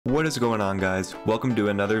What is going on, guys? Welcome to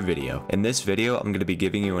another video. In this video, I'm going to be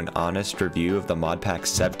giving you an honest review of the modpack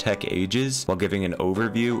Sevtech Ages while giving an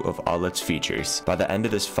overview of all its features. By the end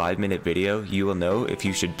of this 5-minute video, you will know if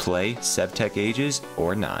you should play Sevtech Ages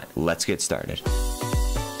or not. Let's get started.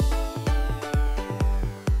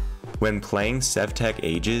 When playing Sevtech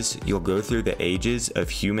Ages, you'll go through the ages of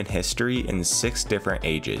human history in 6 different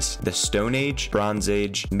ages: the Stone Age, Bronze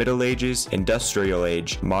Age, Middle Ages, Industrial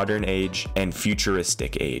Age, Modern Age, and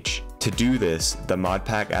Futuristic Age. To do this, the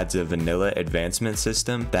modpack adds a vanilla advancement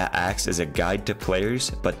system that acts as a guide to players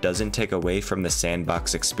but doesn't take away from the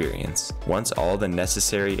sandbox experience. Once all the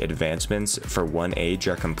necessary advancements for one age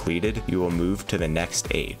are completed, you will move to the next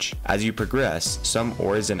age. As you progress, some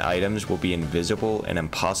ores and items will be invisible and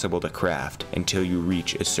impossible to craft until you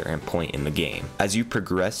reach a certain point in the game. As you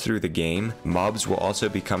progress through the game, mobs will also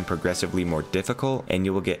become progressively more difficult, and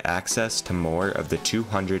you will get access to more of the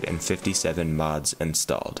 257 mods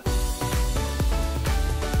installed.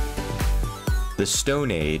 The Stone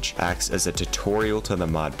Age acts as a tutorial to the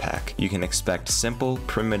modpack. You can expect simple,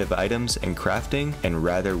 primitive items and crafting, and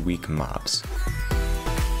rather weak mobs.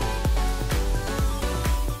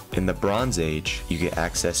 In the Bronze Age, you get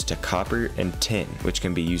access to copper and tin, which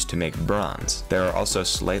can be used to make bronze. There are also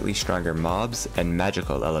slightly stronger mobs, and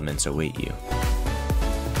magical elements await you.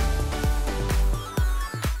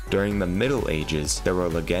 During the Middle Ages, there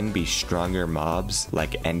will again be stronger mobs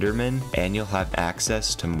like Endermen, and you'll have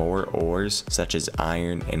access to more ores such as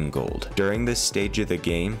iron and gold. During this stage of the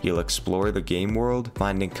game, you'll explore the game world,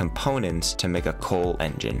 finding components to make a coal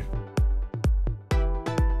engine.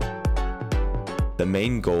 The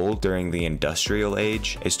main goal during the Industrial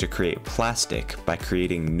Age is to create plastic by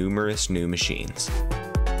creating numerous new machines.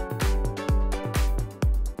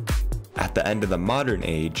 At the end of the Modern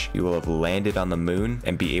Age, you will have landed on the moon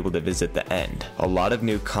and be able to visit the end. A lot of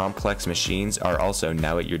new complex machines are also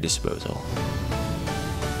now at your disposal.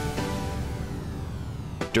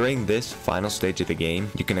 During this final stage of the game,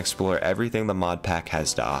 you can explore everything the modpack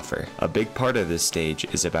has to offer. A big part of this stage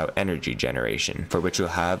is about energy generation, for which you'll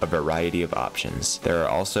have a variety of options. There are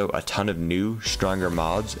also a ton of new, stronger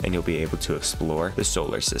mods, and you'll be able to explore the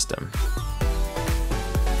solar system.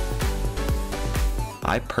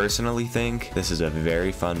 I personally think this is a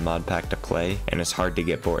very fun modpack to play, and it's hard to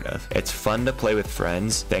get bored of. It's fun to play with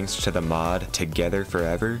friends thanks to the mod Together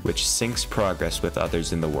Forever, which syncs progress with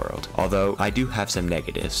others in the world. Although I do have some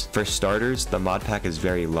negatives. For starters, the modpack is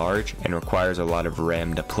very large and requires a lot of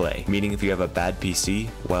RAM to play, meaning if you have a bad PC,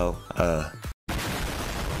 well,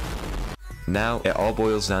 Now, it all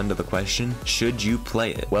boils down to the question, should you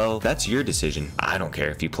play it? Well, that's your decision. I don't care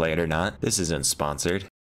if you play it or not. This isn't sponsored.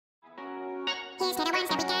 Here's to the ones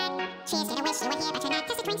that we got. Cheers to the wish you were here, but you're not.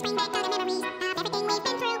 Just a drink, bring back all the memories of everything we've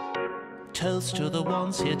been through. Toast to the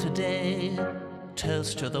ones here today.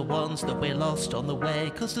 Toast to the ones that we lost on the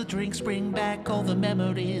way. 'Cause the drinks bring back all the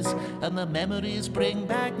memories, and the memories bring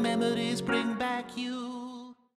back you.